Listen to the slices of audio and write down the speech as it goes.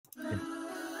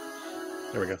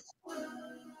There we go.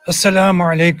 Assalamu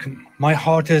alaikum. My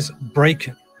heart is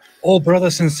breaking. Oh,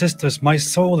 brothers and sisters, my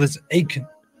soul is aching.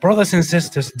 Brothers and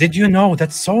sisters, did you know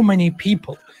that so many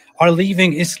people are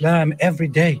leaving Islam every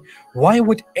day? Why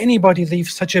would anybody leave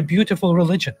such a beautiful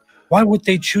religion? Why would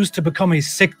they choose to become a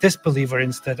sick disbeliever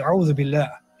instead? A'udhu billah.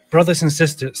 Brothers and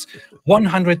sisters,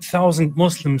 100,000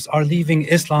 Muslims are leaving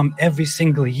Islam every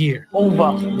single year.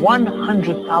 Over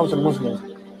 100,000 Muslims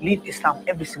leave Islam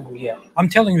every single year. I'm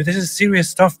telling you, this is serious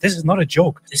stuff. This is not a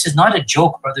joke. This is not a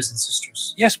joke, brothers and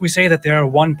sisters. Yes, we say that there are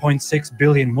 1.6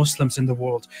 billion Muslims in the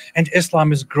world, and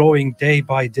Islam is growing day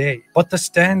by day. But the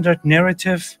standard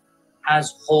narrative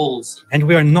Has holes. and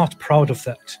we are not proud of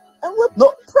that. And we're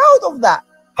not proud of that.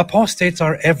 Apostates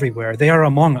are everywhere. They are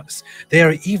among us. There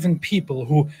are even people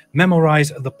who memorize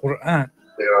the Qur'an.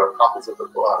 There are copies of the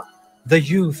Qur'an. The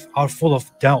youth are full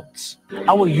of doubts.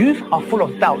 Our youth are full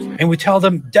of doubts. And we tell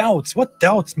them, doubts? What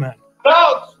doubts, man?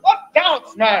 Doubts? What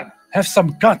doubts, man? Have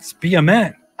some guts, be a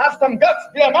man. Have some guts,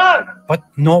 be a man. But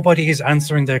nobody is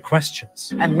answering their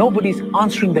questions. And nobody's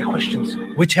answering their questions.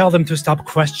 We tell them to stop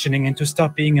questioning and to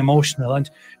stop being emotional, and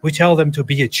we tell them to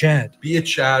be a Chad. Be a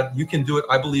Chad. You can do it.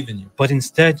 I believe in you. But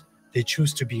instead, they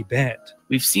choose to be bad.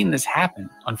 We've seen this happen,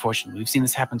 unfortunately. We've seen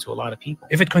this happen to a lot of people.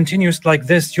 If it continues like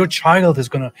this, your child is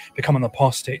going to become an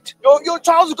apostate. Your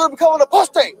child is going to become an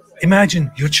apostate.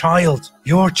 Imagine your child,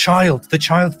 the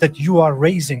child that you are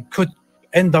raising could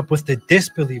end up with the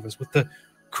disbelievers, with the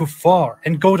kuffar,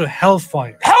 and go to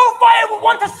hellfire. Hellfire will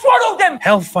want to swallow them.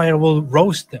 Hellfire will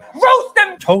roast them,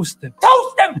 toast them,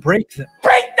 break them,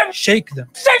 shake them.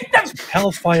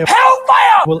 Hellfire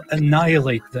will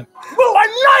annihilate them.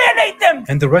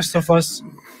 And the rest of us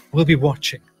will be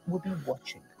watching.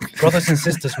 Brothers and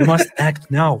sisters, we must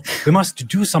act now. We must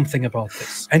do something about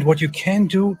this. And what you can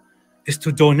do is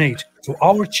to donate to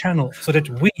our channel so that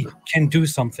we can do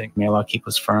something. May Allah keep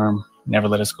us firm. Never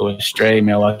let us go astray.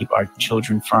 May Allah keep our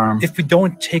children firm. If we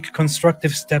don't take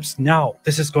constructive steps now,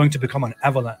 this is going to become an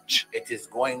avalanche. It is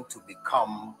going to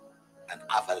become an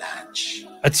avalanche.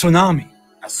 A tsunami.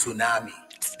 A tsunami.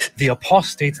 The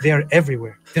apostates, they are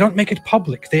everywhere. They don't make it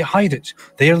public. They hide it.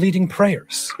 They are leading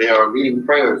prayers. They are leading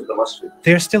prayers in the masjid.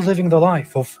 They are still living the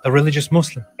life of a religious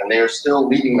Muslim. And they are still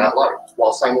leading that life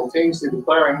while simultaneously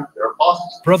declaring they're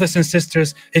apostles. Brothers and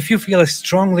sisters, if you feel as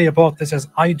strongly about this as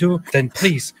I do, then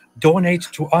please donate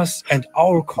to us and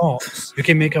our cause. You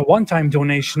can make a one-time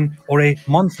donation or a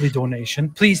monthly donation.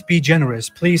 Please be generous.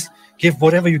 Please give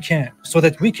whatever you can so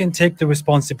that we can take the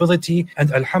responsibility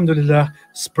and, alhamdulillah,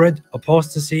 spread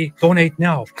apostasy. Donate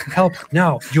now. Help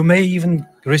now. You may even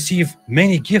receive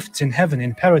many gifts in heaven,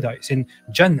 in paradise, in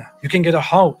Jannah. You can get a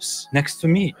house next to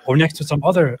me or next to some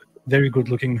other very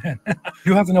good-looking man.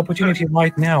 You have an opportunity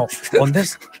right now. On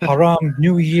this haram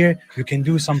new year, you can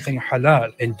do something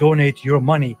halal and donate your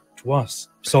money to us.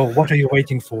 So what are you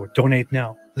waiting for? Donate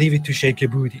now. Leave it to Sheikh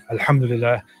Aboudi.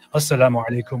 Alhamdulillah. Assalamu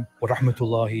alaikum wa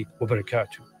rahmatullahi wa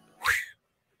barakatuh.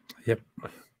 Yep,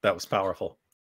 that was powerful.